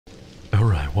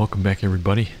Alright, welcome back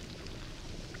everybody.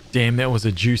 Damn, that was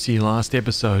a juicy last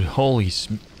episode. Holy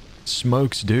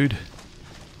smokes, dude.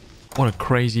 What a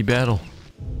crazy battle.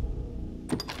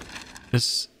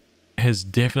 This has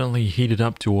definitely heated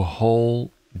up to a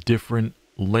whole different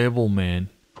level, man.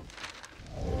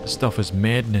 This stuff is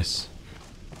madness.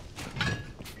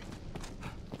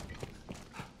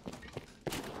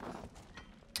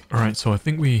 Alright, so I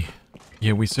think we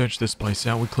searched this place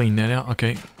out. We cleaned that out.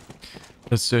 Okay.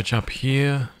 Let's search up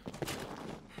here.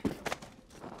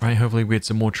 Right, hopefully we get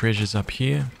some more treasures up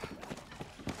here.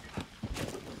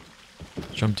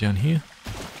 Jump down here.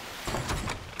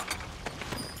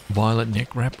 Violet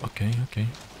neck wrap. Okay, okay.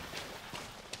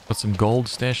 Got some gold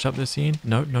stashed up this end.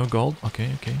 No, no gold.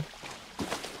 Okay, okay.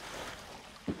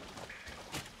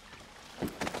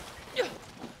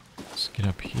 Let's get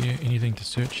up here. Anything to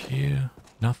search here?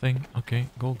 Nothing. Okay,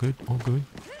 all good, all good.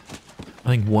 I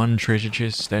think one treasure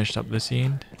chest stashed up this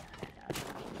end.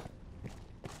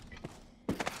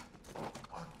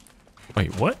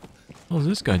 Wait, what? What was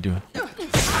this guy doing?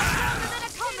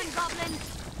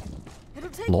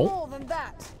 Lol.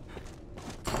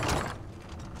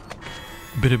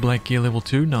 Bit of black gear level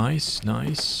 2. Nice,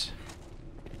 nice.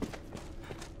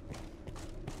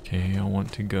 Okay, I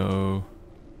want to go...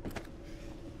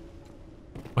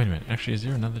 Wait a minute. Actually, is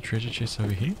there another treasure chest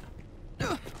over here?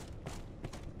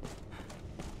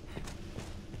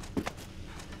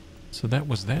 So that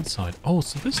was that side. Oh,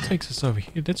 so this takes us over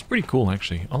here. That's pretty cool,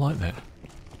 actually. I like that.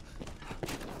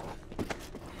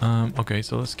 Okay,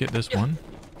 so let's get this one.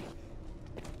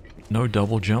 No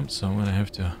double jump, so I'm gonna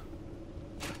have to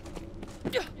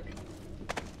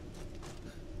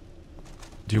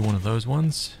do one of those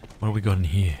ones. What have we got in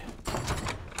here?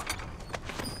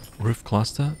 Roof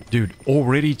cluster? Dude,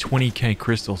 already 20k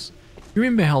crystals. You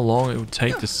remember how long it would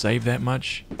take to save that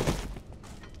much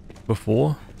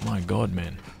before? My god,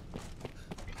 man.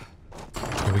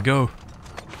 Here we go.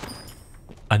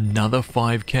 Another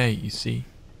 5k, you see?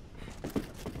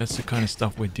 That's the kind of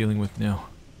stuff we're dealing with now.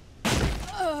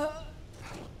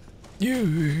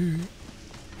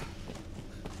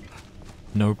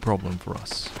 No problem for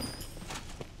us.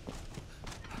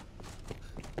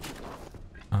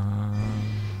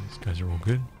 These guys are all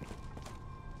good.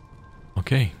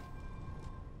 Okay.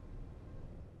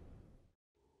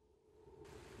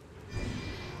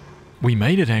 We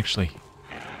made it, actually.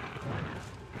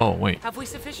 Oh, wait. Have we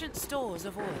sufficient stores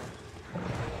of oil?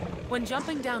 When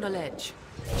jumping down a ledge,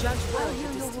 judge well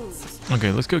the distance.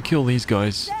 Okay, let's go kill these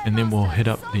guys, and then we'll hit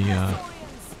up the,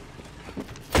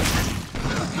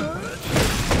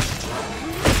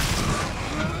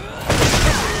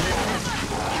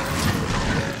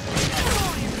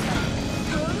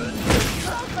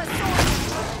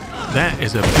 That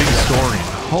is a big story.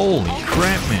 Holy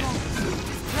crap, man.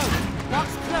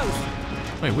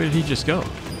 Wait, where did he just go?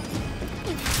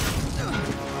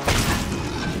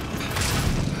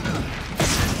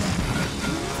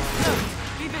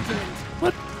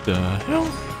 What the hell?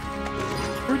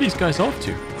 Where are these guys off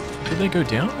to? Did they go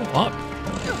down or up?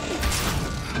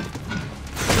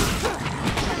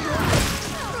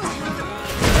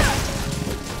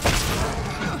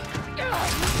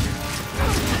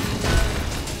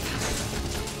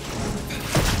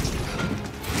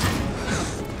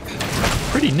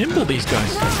 Pretty nimble, these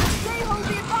guys.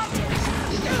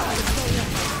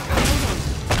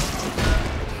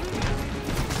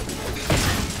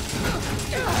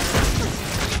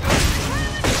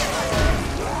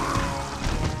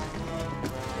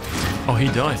 Oh, he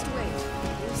died.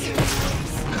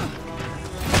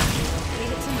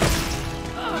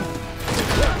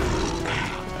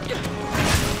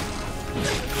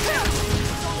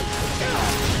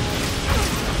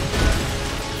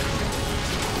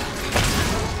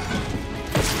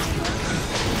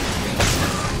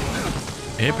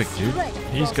 Epic, dude.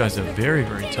 These guys are very,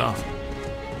 very tough.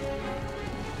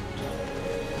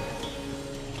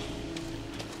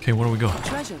 Okay, what do we got?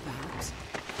 Treasure, perhaps.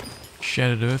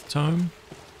 Shattered Earth Tome.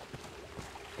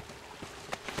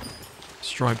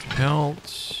 Striped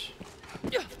Pelt.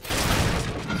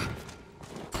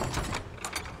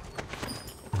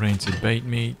 Rancid Bait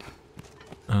Meat.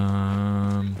 Let's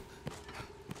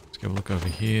go look over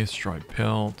here. Striped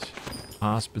Pelt.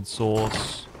 Aspid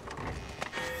Sauce.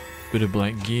 Bit of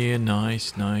black gear.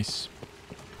 Nice, nice.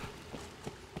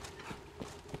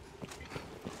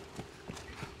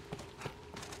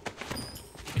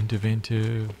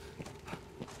 Interventive.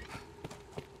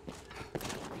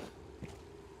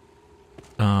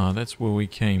 That's where we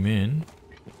came in.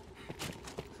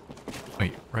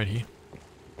 Wait, right here.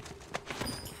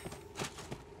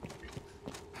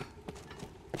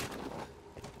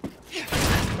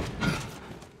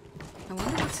 I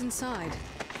wonder what's inside.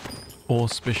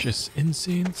 Auspicious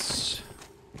incense.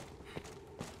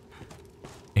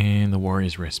 And the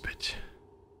warrior's respite.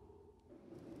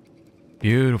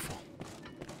 Beautiful.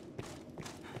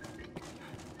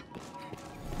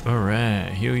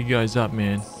 Alright, heal you guys up,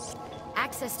 man.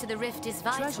 Access to the rift is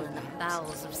vital in the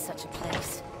bowels of such a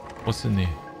place. What's in there?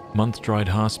 Month-dried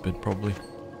haspid, probably.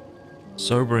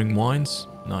 Sobering wines?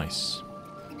 Nice.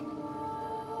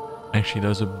 Actually,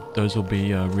 those will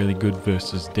be really good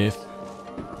versus death.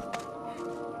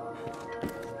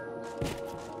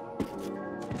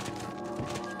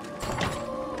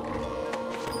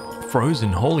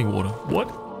 Frozen holy water. What?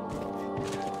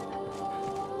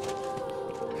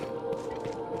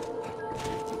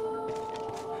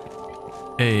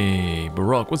 Hey,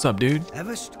 Barack, what's up, dude?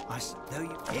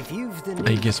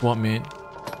 Hey, guess what, man?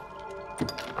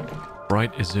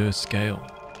 Bright Azure Scale.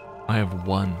 I have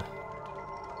one.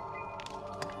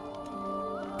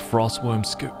 Frostworm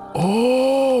Scoop.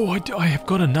 Oh, I have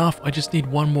got enough. I just need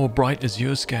one more Bright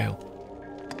Azure Scale.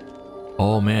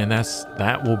 Oh man,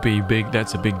 that will be big.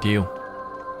 That's a big deal.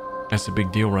 That's a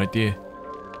big deal right there.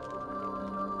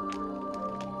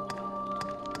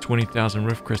 20,000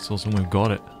 Rift Crystals and we've got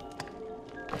it.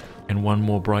 And one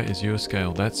more Bright Azure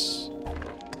Scale. That's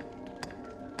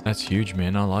huge,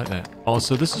 man. I like that. Oh,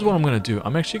 so this is what I'm going to do.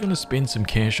 I'm actually going to spend some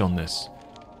cash on this.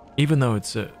 Even though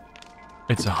it's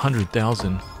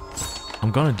 100,000. I'm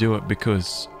going to do it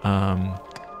because I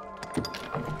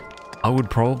would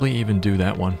probably even do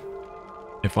that one.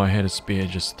 If I had a spare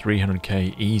just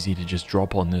 300k easy to just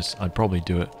drop on this, I'd probably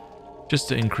do it. Just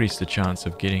to increase the chance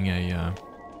of getting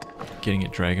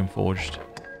it Dragon Forged.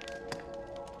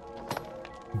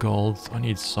 Gold. I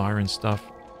need Siren stuff.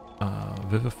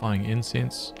 Vivifying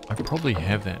Incense. I probably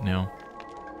have that now.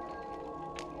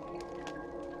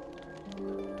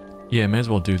 Yeah, may as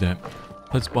well do that.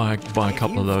 Let's buy a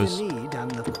couple of those.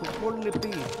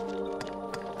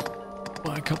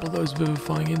 Buy a couple of those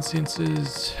Vivifying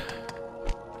Incenses.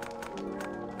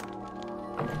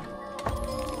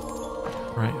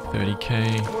 Right,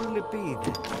 30k.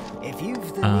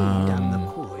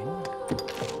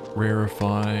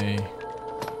 Rarify.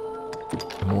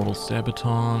 Immortal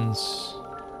Sabatons.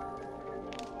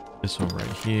 This one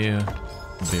right here.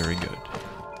 Very good.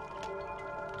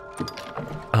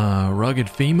 Rugged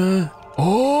Femur.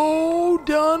 Oh,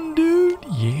 done, dude.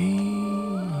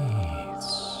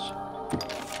 Yes.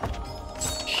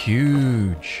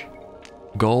 Huge.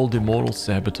 Gold Immortal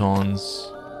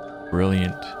Sabatons.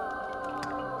 Brilliant.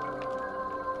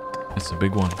 That's a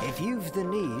big one. If you've the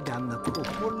need, I'm the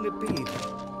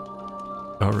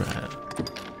Alright.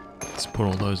 Let's put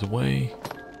all those away.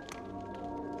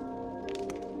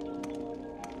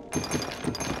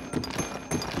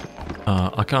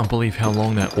 I can't believe how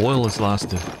long that oil has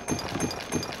lasted.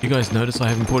 You guys notice I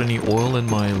haven't put any oil in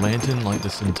my lantern like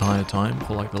this entire time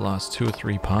for like the last 2 or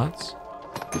 3 parts?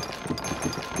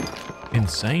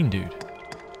 Insane, dude.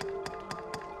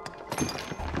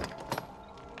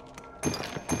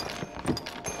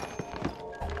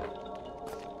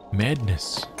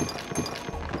 Madness.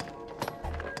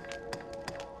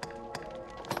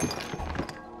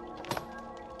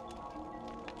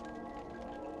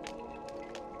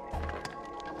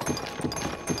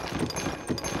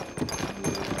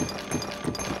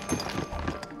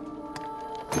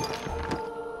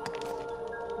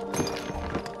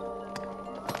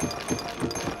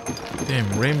 Damn,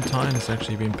 Ramtine has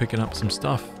actually been picking up some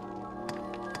stuff.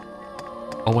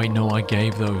 Oh wait, no, I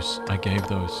gave those. My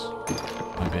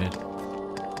bad.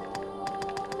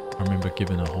 I remember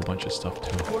giving a whole bunch of stuff to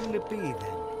him.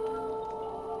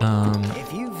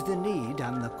 If you've the need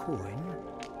and the coin,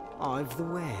 I've the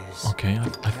wares. Okay,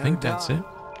 I think that's it.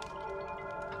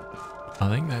 I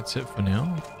think that's it for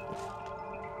now.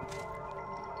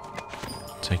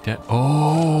 Take that.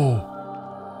 Oh!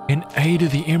 In aid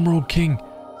of the Emerald King,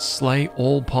 slay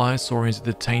all Pyosaurians of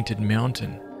the Tainted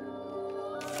Mountain.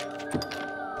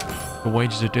 The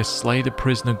wages of death, slay the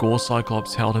prisoner Gore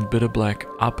Cyclops held in Bitter Black,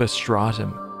 Upper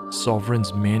Stratum,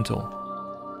 Sovereign's Mantle.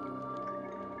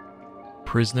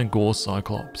 Prisoner Gore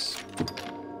Cyclops.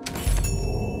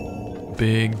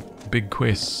 Big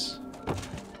quests.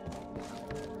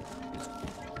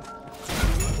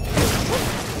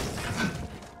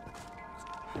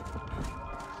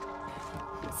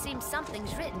 Seems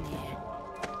something's written here.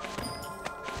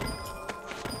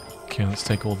 Okay, let's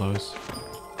take all those.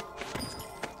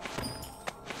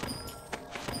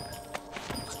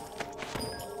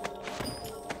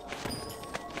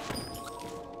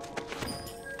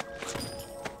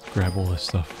 Grab all this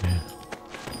stuff, man.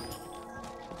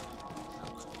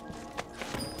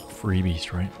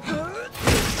 Freebies, right?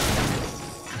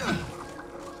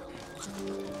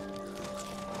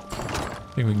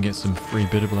 I think we can get some free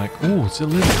bit of black. Oh, it's a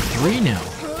level 3 now.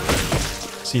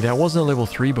 See, that wasn't a level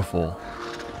 3 before.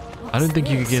 I don't think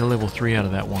you could get a level 3 out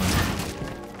of that one.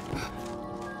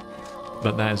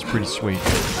 But that is pretty sweet.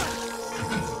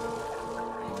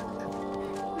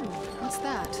 What's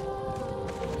that?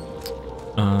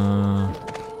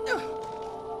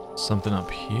 Something up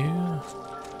here.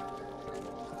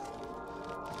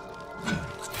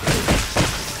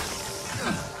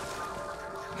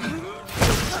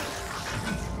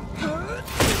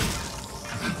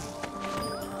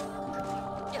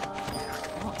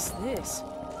 What's this?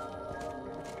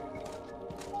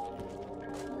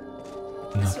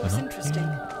 Nothing This looks up interesting.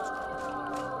 here.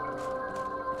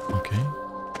 Okay.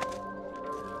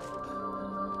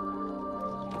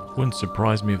 Wouldn't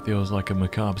surprise me if there was like a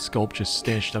macabre sculpture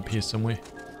stashed up here somewhere.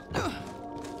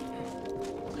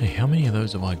 Hey, how many of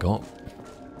those have I got?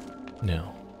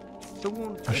 Now,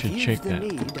 I should check that.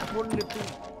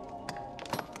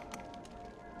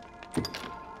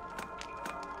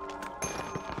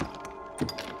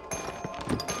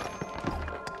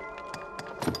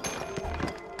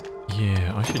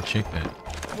 Yeah, I should check that.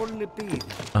 What'll it be?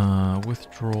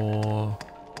 Withdraw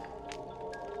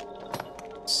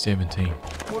 17.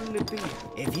 What'll it be?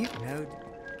 If you know.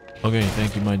 Okay,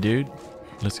 thank you, my dude.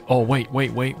 Let's. Oh, wait.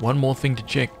 One more thing to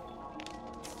check.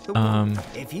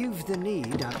 If you've the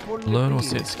need, Learn or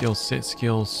set skills. Set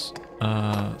skills.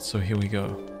 So here we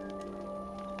go.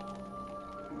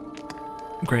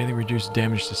 Greatly reduced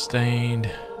damage sustained.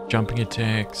 Jumping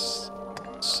attacks.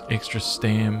 Extra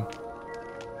stam.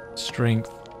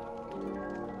 Strength.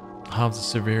 Halves the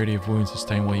severity of wounds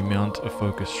sustained while you mount a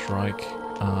focused strike.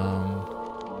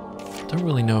 Don't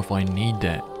really know if I need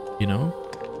that, you know?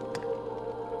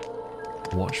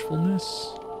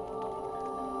 Watchfulness?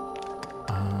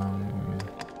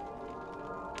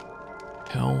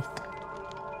 Health.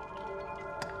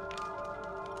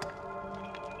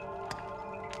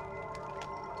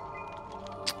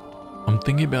 I'm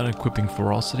thinking about equipping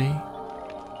ferocity,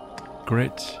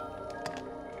 grit,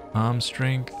 arm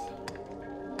strength,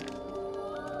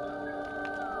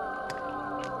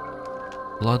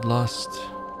 bloodlust.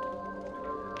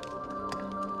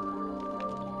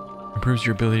 Improves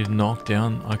your ability to knock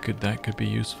down. That could be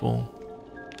useful.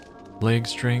 Leg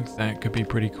strength, that could be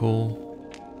pretty cool.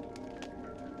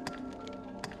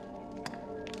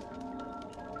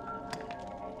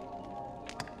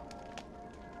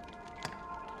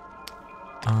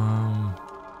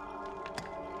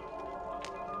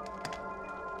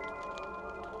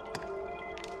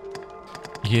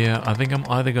 Yeah, I think I'm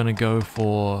either gonna go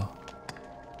for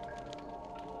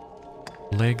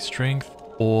leg strength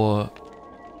or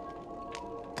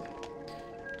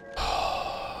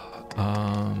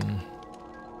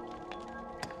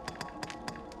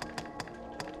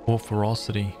or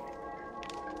ferocity.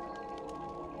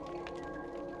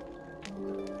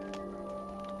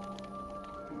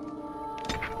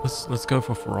 Let's go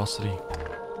for ferocity.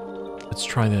 Let's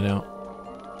try that out.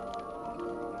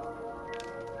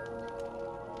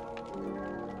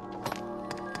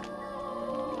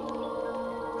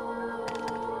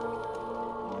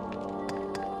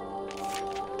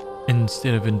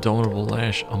 Instead of Indomitable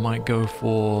Lash, I might go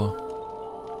for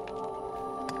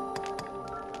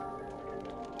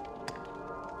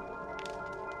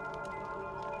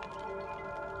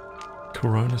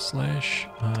Corona Slash.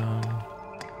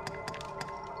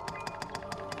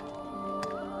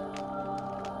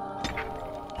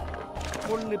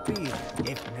 Wouldn't it be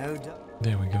if no doubt?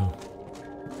 There we go.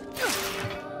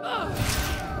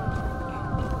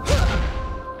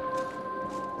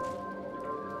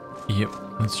 Yep,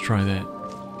 let's try that.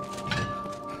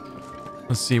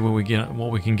 Let's see what we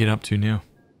can get up to now.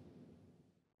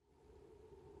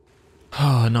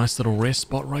 Oh, a nice little rest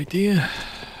spot right there.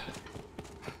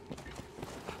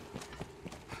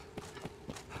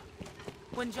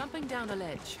 When jumping down a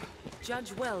ledge,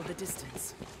 judge well the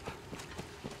distance.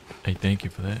 Hey, thank you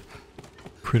for that.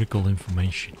 Critical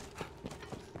information.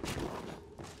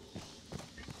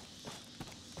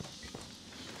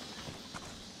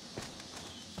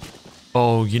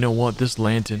 Oh, you know what? This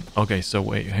lantern... Okay, so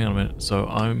wait, hang on a minute. So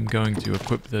I'm going to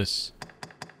equip this.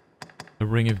 The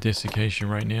Ring of Desiccation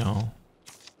right now.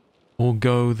 We'll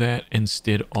go that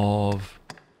instead of...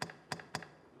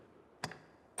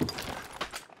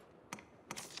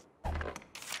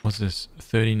 What's this?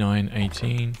 39,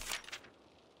 18,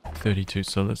 32.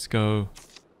 So let's go...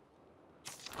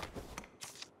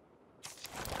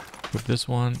 Equip this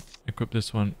one. Equip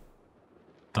this one.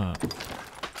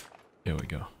 There we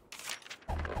go.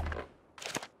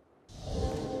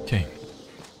 Okay.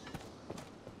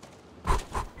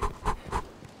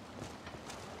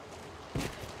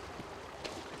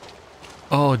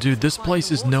 Oh, dude, this place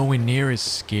is nowhere near as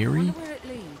scary Wonder where it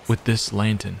leads. with this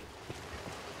lantern.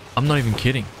 I'm not even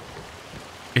kidding.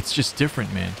 It's just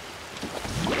different, man.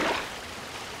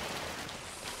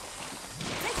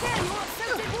 Take care, more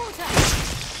filtered water.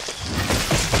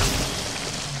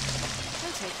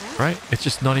 Don't take that. Right? It's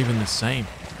just not even the same.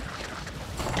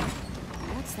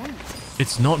 What's that?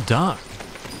 It's not dark.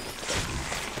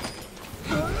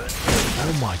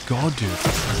 Oh my god, dude.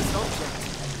 This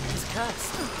object is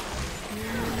cursed.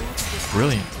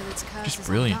 Brilliant. Till its curse Just is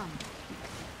brilliant. undone.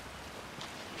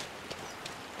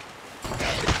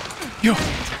 Yo!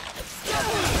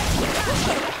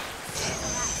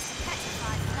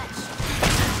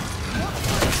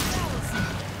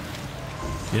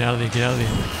 Get out of there, get out of there.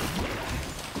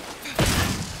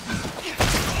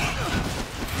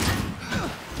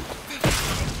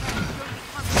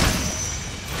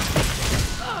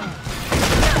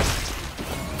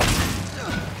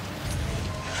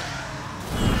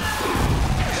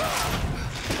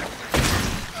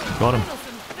 Got him.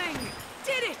 Thing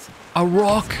did it. A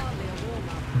rock!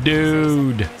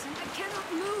 Dude. I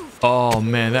cannot move. Oh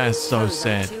man, that is so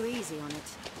sad. Too easy on it.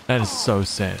 That is so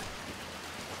sad.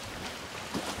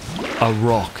 A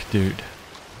rock, dude.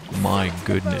 My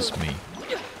goodness me.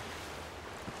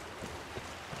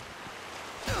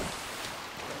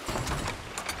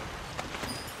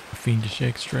 Fiendish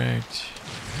extract.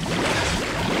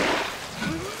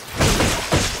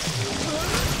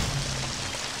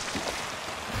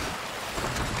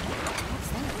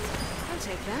 I'll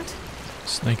take that.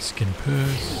 Snakeskin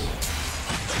purse.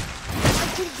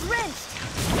 I've been drenched.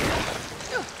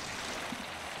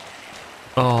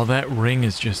 Oh, that ring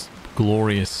is just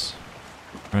glorious.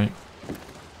 Right?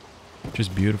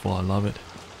 Just beautiful. I love it.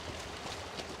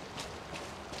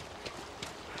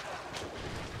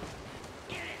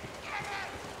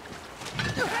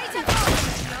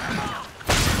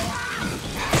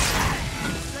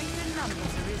 Strength in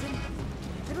numbers, Arisen.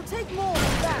 It'll take more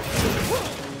than that.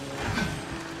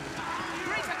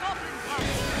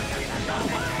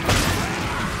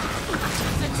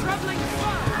 The troubling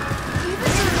foe.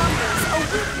 Even in numbers, a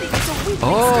weakling is a weakling.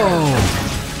 Oh!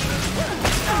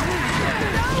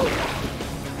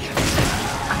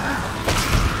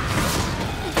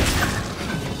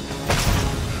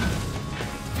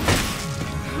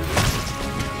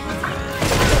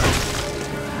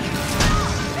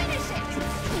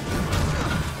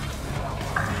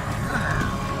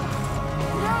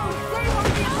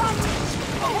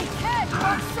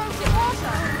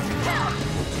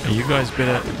 You guys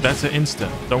better... That's an insta.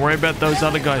 Don't worry about those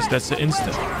other guys. That's an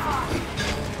insta.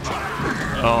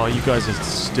 Oh, you guys are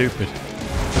stupid.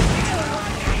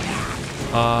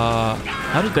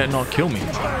 How did that not kill me?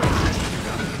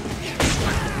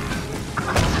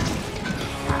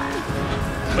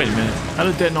 Wait a minute. How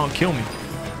did that not kill me?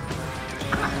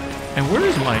 And where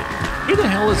the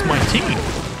hell is my team?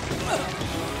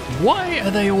 Why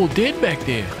are they all dead back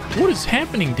there? What is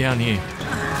happening down here?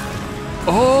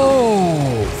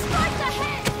 Oh!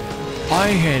 I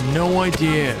had no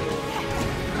idea.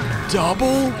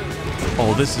 Double?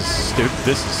 Oh, this is stupid.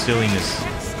 This is silliness.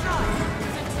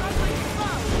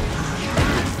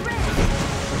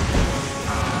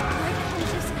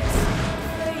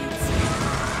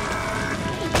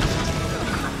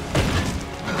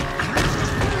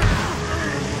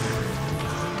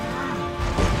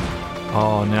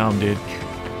 Oh, now I'm dead.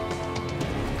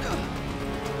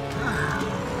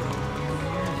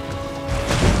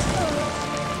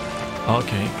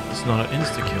 Okay, it's not an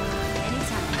insta-kill.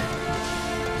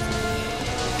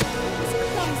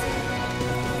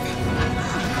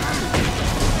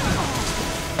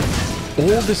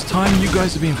 All this time you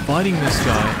guys have been fighting this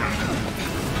guy,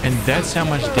 and that's how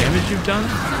much damage you've done?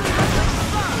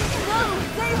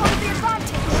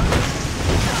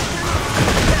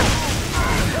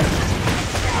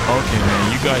 Okay,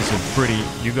 man,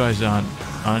 you guys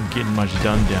aren't getting much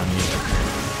done down here.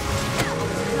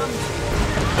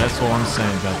 That's all I'm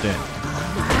saying about that.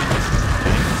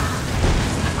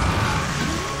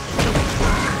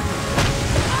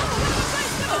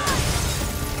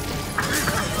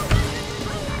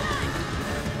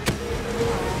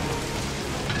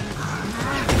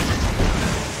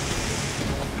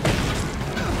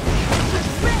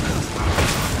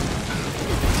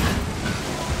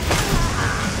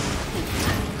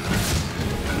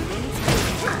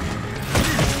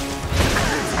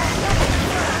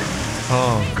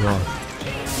 Oh god.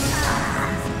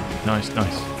 Nice,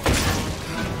 nice.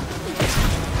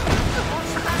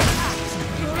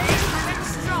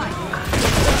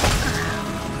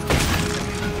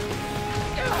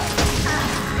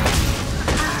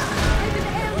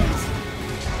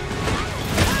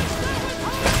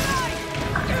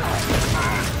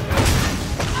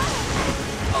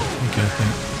 I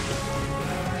think.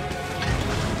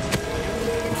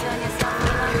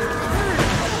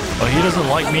 Oh, he doesn't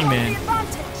like me, man.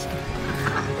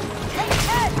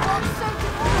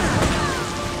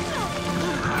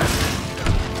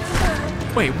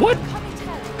 Wait, what?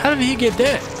 How did he get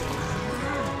that?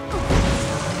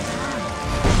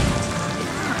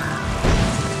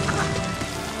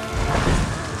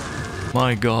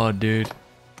 My God, dude.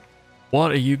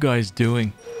 What are you guys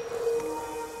doing?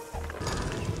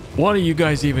 What are you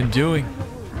guys even doing?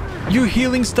 You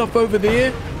healing stuff over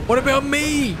there? What about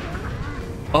me?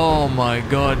 Oh my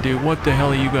God, dude. What the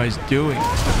hell are you guys doing?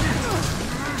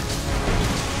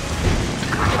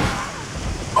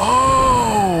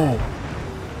 Oh!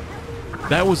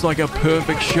 That was like a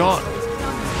perfect shot.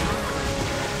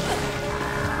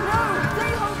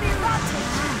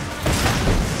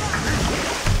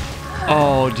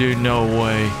 Oh, dude, no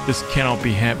way. This cannot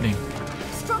be happening.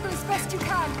 Struggle as best you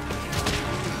can.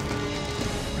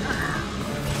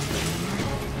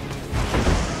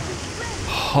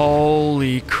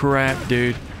 Holy crap,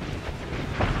 dude.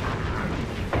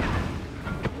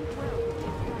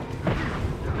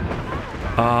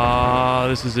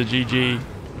 This is a GG.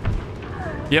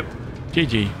 Yep,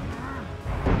 GG.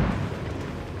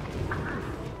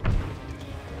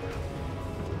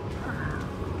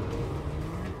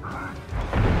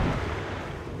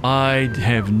 I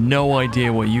have no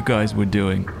idea what you guys were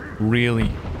doing.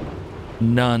 Really.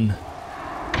 None.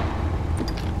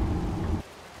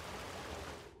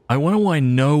 I wonder why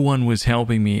no one was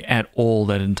helping me at all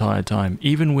that entire time.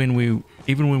 Even when we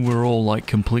were all like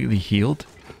completely healed.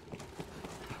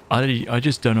 I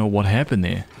just don't know what happened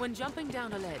there. When jumping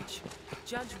down a ledge,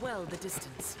 judge well the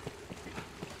distance.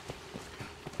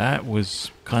 That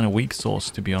was kind of weak sauce,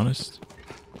 to be honest.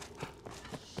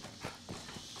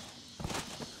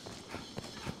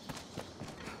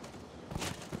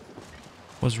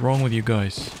 What's wrong with you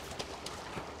guys?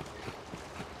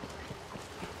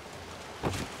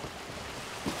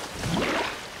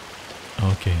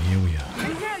 Okay, here we are.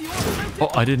 Oh,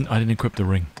 I didn't equip the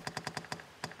ring.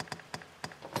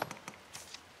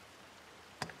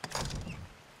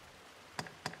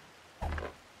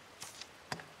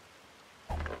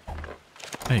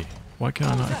 Hey, why can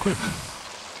I not equip?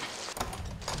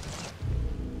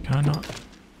 Can I not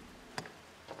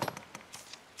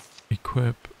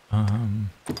equip? Oh,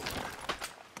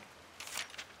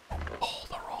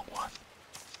 the wrong one.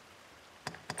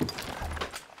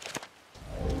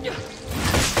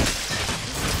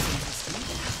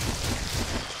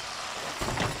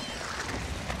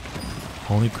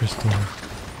 Holy crystal.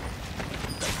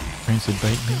 Rancid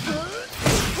bait me.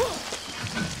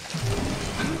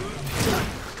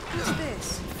 What's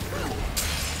this?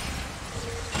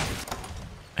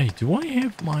 Hey, do I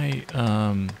have my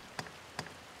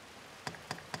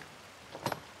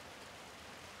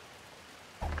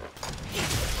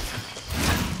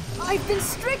I've been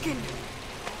stricken.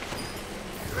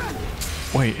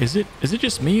 Wait, is it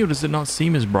just me or does it not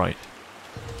seem as bright?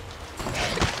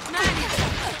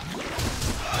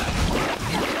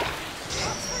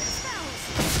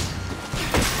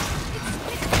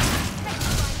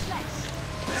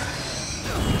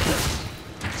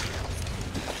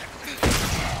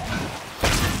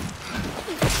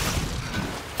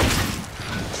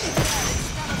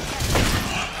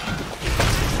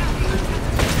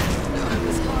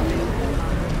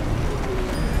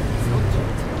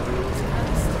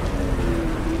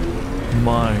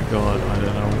 My God, I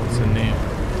don't know what's in there.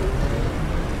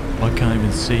 I can't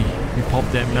even see. You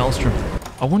popped that maelstrom.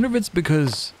 I wonder if it's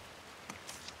because...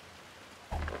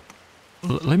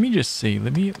 let me just see.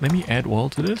 Let me add oil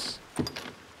to this. Let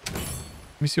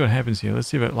me see what happens here. Let's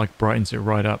see if it like brightens it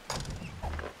right up.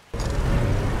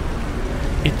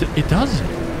 It doesn't.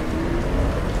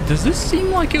 Does this seem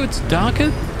like it's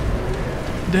darker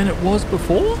than it was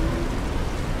before?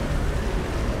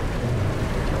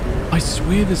 I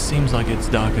swear this seems like it's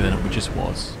darker than it just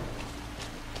was.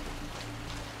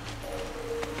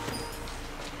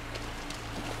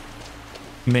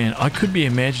 Man, I could be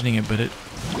imagining it, but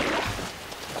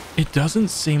it doesn't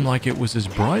seem like it was as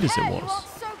bright as it was.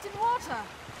 Soaked in water.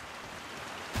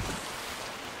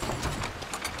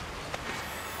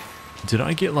 Did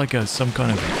I get like some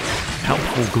kind of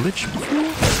helpful glitch before?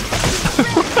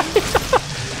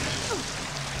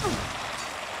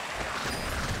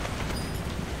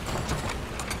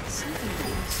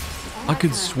 I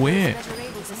could swear.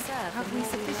 Have we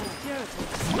sufficient purity?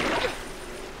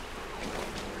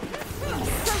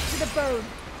 Soaked to the bone.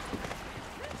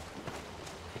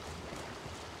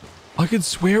 I could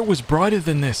swear it was brighter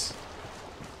than this.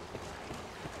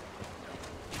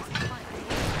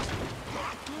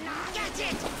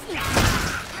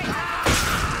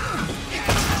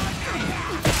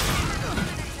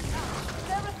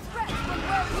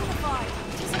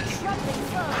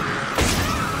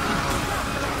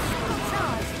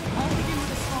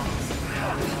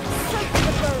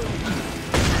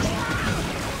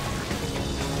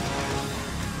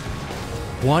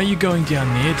 Why are you going down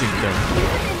there, dude,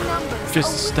 though?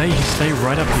 Just stay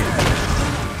right up here.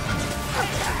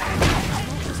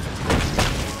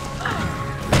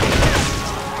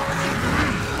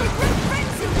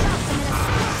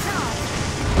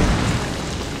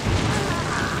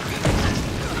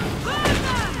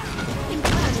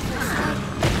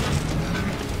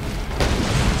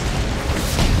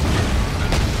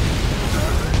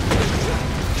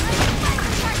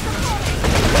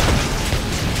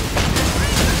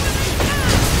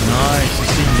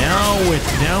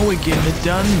 Now we're getting it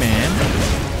done, man.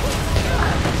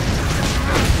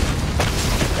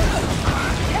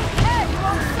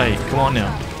 Hey, come on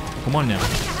now. Come on now.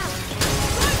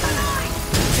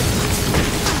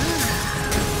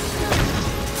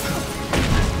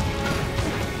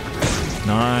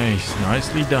 Nice.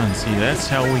 Nicely done. See, that's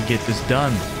how we get this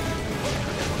done.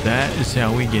 That is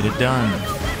how we get it done.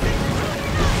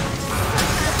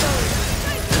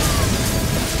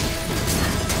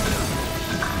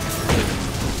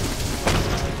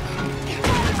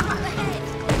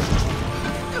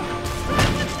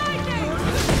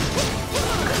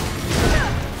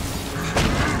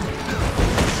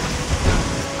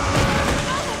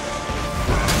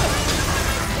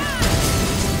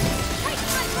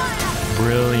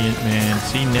 Brilliant, man.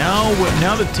 See,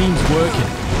 now the team's working.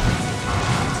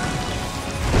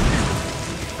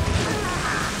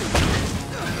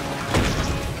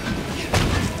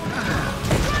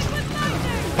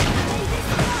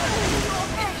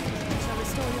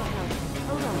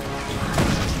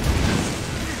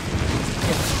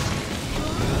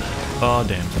 Oh,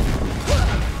 damn.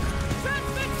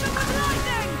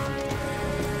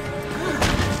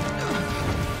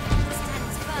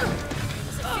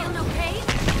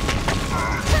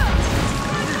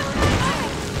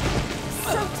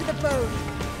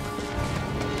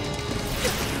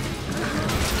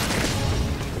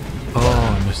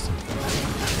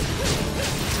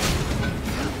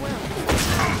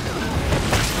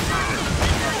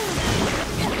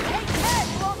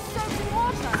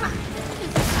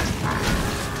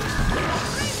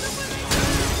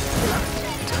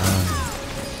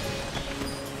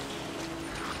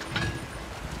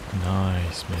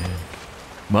 Nice, man.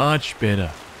 Much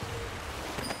better.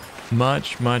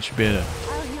 Much better.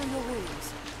 I'll heal your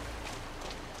wounds.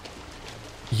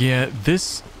 Yeah,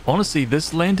 honestly,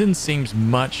 this lantern seems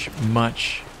much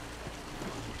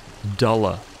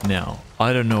duller now.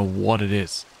 I don't know what it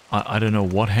is. I don't know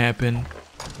what happened.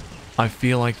 I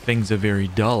feel like things are very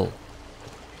dull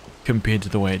compared to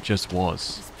the way it just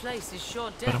was. This place is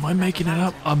sure But am I making it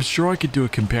up? I'm sure I could do a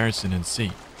comparison and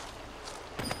see.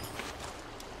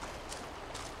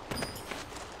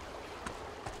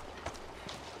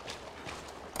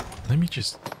 Let me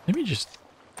just...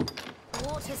 The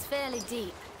water's fairly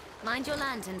deep. Mind your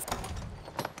lanterns.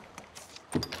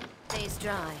 Stays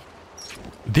dry.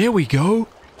 There we go.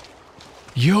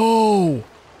 Yo!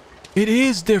 It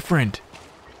is different.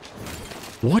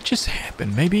 What just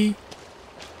happened? Maybe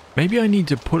I need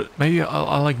to put it... Maybe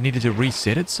I like needed to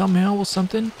reset it somehow or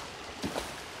something?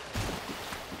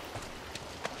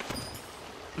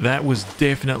 That was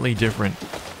definitely different.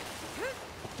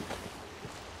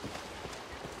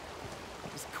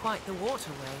 It's quite the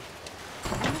waterway. I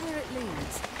wonder where it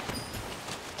leads.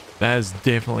 That is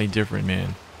definitely different,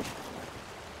 man.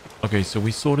 Okay, so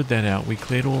we sorted that out. We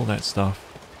cleared all that stuff.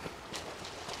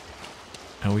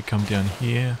 Now we come down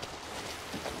here.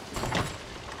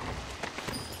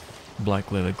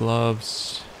 Black leather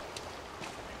gloves.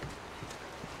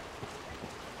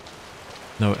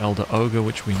 No Elder Ogre,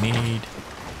 which we need.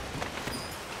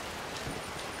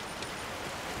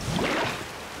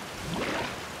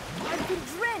 I've been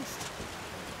drenched.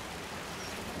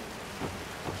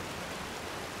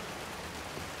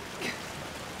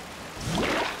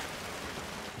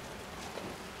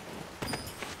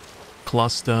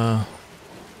 Cluster.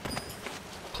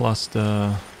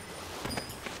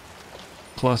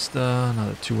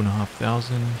 Another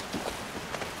 2,500.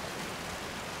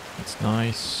 That's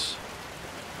nice.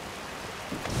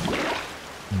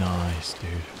 Nice,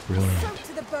 dude.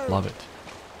 Brilliant. Love it.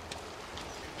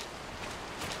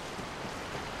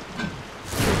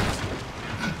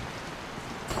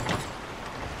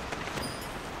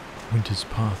 Winter's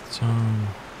Path Zone.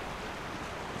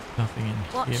 Nothing in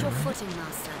Watch here. your Right? footing,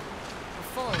 Master. A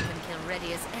fall can kill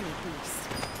ready as any beast.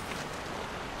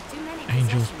 Too many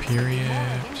Angel's possessions can be more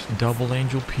Period. against us. Double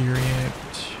Angel Period.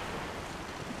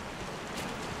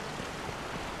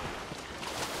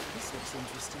 This looks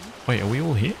interesting. Wait, are we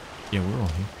all here? Yeah, we're all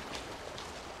here.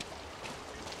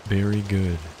 Very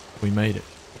good. We made it.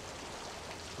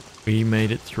 We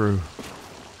made it through.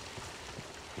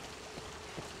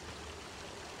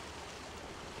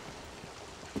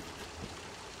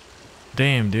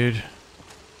 Damn, dude.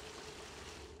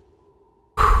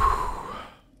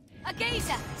 A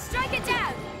gazer! Strike it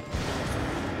down!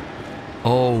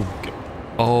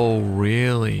 Oh,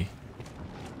 really?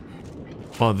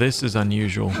 Oh, this is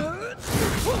unusual.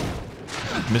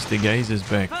 Mr. Gaze is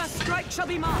back. First strike shall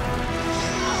be mine.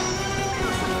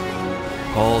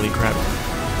 Holy crap.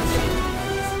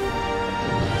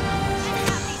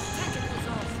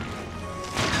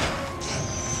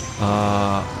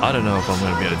 I don't know if I'm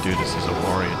going to be able to do this as a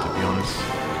warrior, to be honest.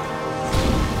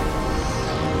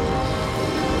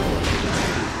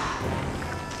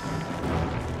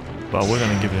 But we're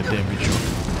going to give it a damn good shot.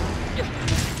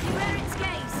 Beware its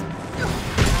gaze!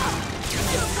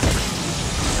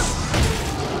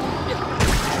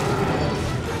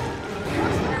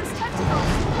 Those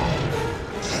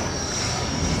tentacles!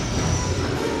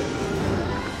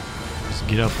 Just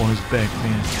get up on his back,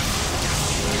 man.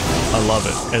 I love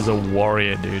it. As a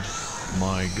warrior, dude.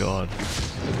 My god.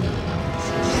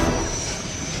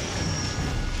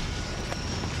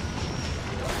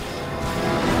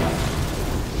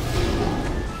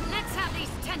 Let's have these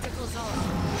tentacles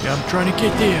off! Yeah, I'm trying to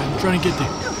get there. I'm trying to get there.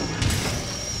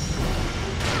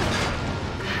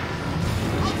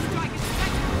 I'll strike its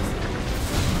tentacles.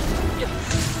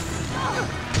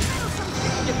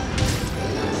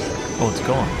 Oh, it's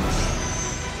gone.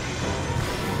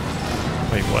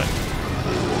 Wait, what?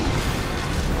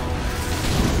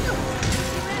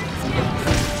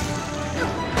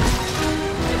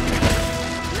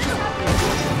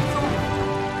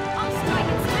 I'll strike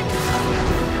its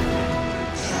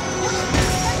tentacles!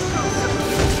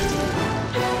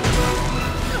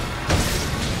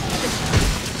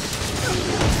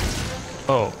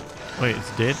 Oh, wait,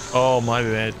 it's dead? Oh, my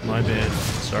bad, my bad.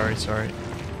 Sorry, sorry.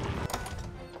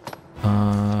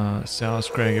 Sour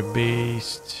Scragger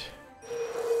Beast.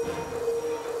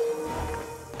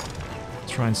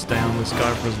 Try and stay on this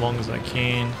guy for as long as I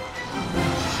can.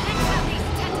 Let's have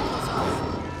these tentacles off!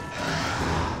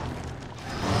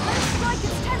 Let's strike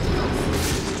its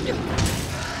tentacles!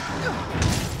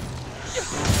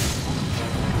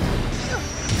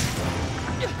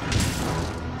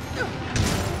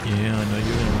 Yeah, I know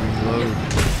you're gonna reload.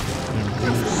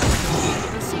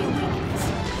 See a weakness.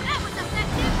 That was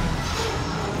effective!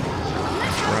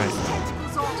 Let's have Right. these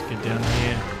tentacles off! Get down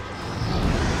here.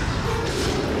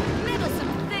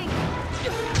 Meddlesome thing!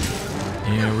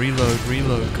 Yeah, reload,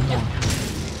 reload. Come on.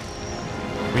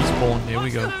 Respawn. There we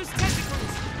Watch go. for those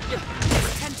tentacles.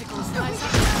 Its tentacles rise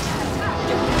up.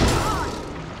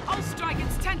 I'll strike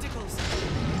its tentacles.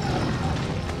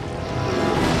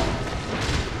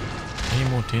 Any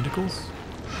more tentacles?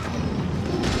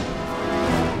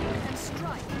 And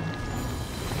strike.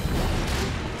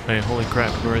 Hey, holy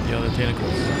crap! Where are the other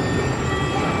tentacles?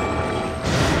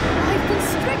 I've been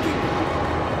stricken.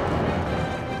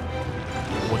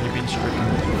 What have you been stricken?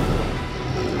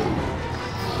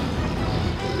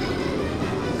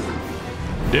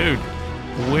 Dude,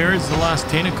 where is the last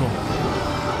tentacle? I'll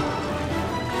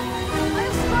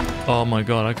strike Oh my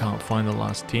god, I can't find the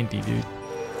last tenty, dude.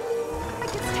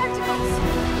 its tentacles.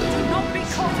 Do not be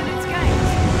caught in its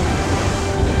gaze.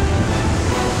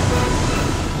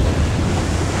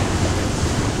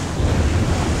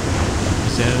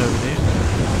 Is that it over there?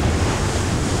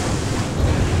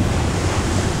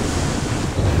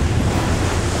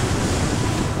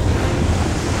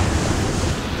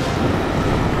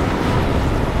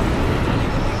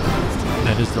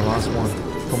 That is the last one.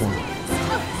 Come on.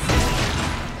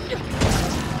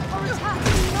 Or attack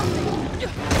nothing.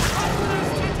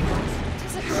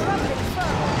 Tis a crumbling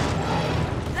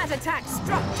foe. That attack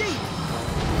struck deep.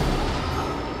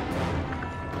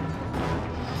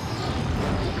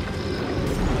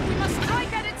 We must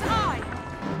strike at its eye.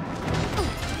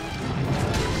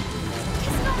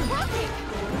 It's not working!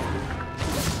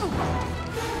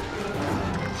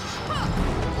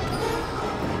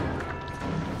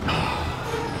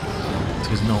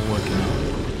 This is not working.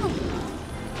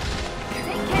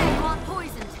 Take care, you aren't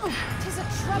poisoned! Tis a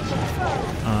troubling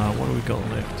foe. What do we got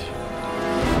left?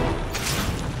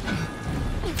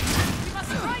 We must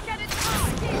strike at its eye.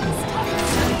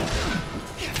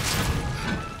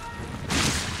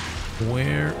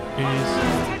 Where is...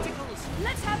 Tentacles.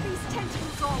 Let's have these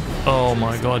tentacles off. Oh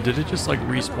my god, did it just like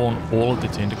respawn all of the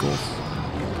tentacles?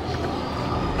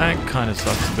 That kind of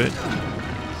sucks a bit.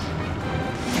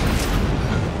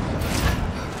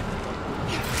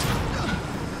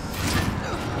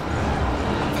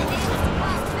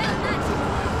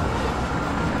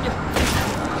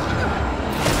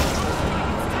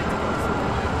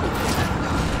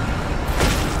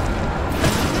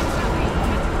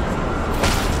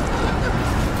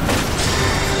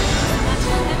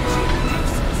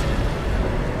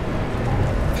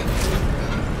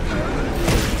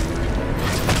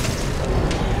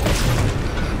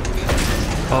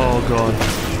 Oh god.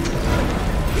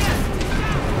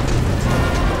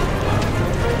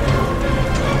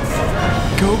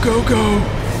 Go, go, go!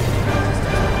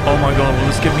 Oh my god, will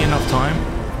this give me enough time?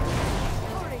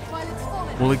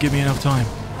 Will it give me enough time?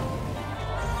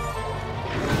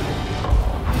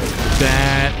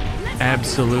 That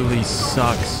absolutely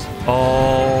sucks.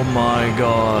 Oh my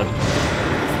god.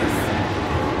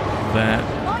 That.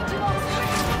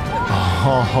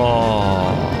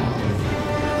 Oh.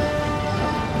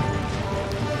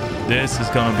 This is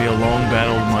gonna be a long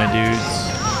battle, my dudes.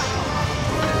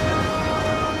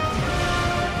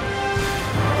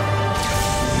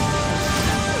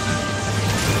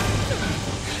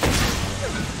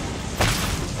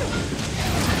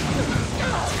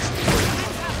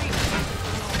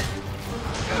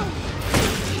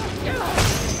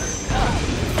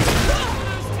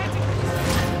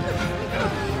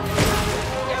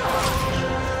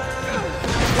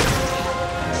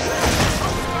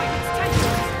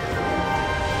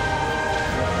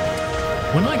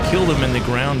 When I kill them in the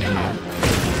ground here,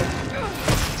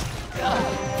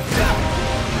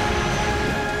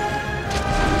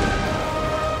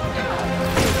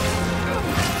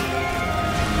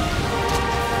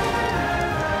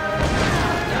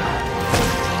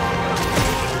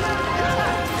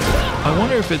 I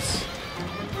wonder if it's...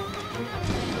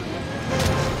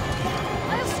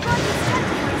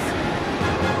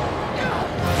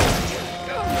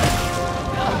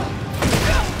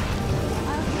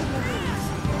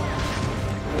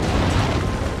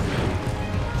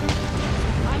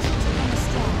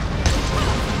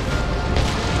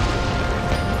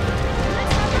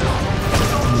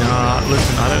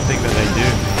 Listen, I don't think that they do.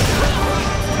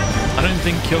 I don't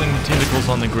think killing the tentacles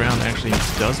on the ground actually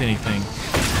does anything.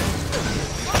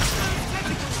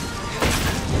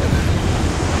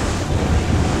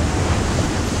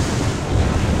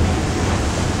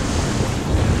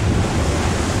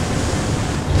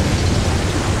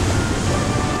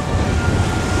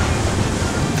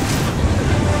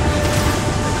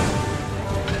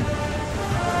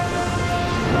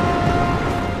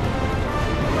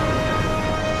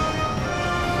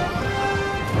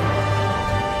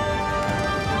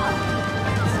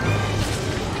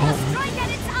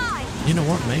 You know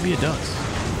what? Maybe it does.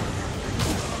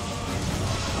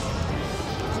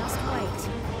 Just wait.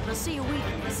 We'll see your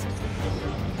weakness.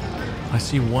 I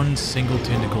see one single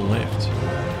tentacle left.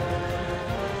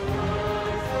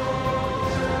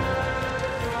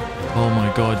 Oh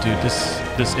my god, dude, this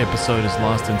episode has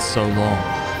lasted so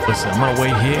long. Listen, I'm gonna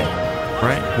wait here,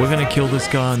 right? We're gonna kill this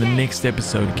guy in the next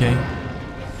episode, okay?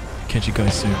 Catch you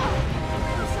guys soon.